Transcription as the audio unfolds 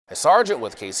A sergeant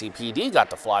with KCPD got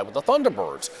to fly with the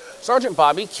Thunderbirds. Sergeant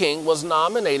Bobby King was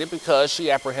nominated because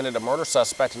she apprehended a murder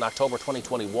suspect in October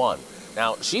 2021.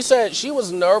 Now, she said she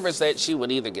was nervous that she would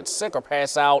either get sick or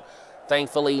pass out.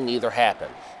 Thankfully, neither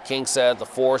happened. King said the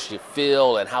force you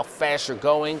feel and how fast you're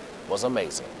going was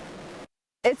amazing.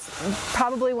 It's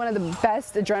probably one of the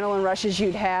best adrenaline rushes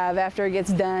you'd have after it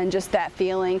gets done, just that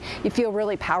feeling. You feel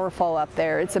really powerful up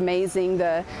there. It's amazing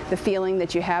the feeling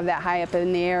that you have that high up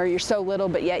in the air. You're so little,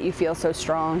 but yet you feel so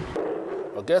strong.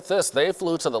 Well, get this, they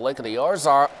flew to the Lake of the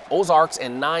Ozarks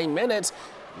in 9 minutes.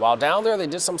 While down there, they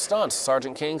did some stunts.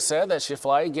 Sergeant King said that she'd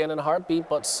fly again in a heartbeat,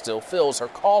 but still feels her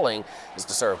calling is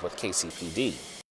to serve with KCPD.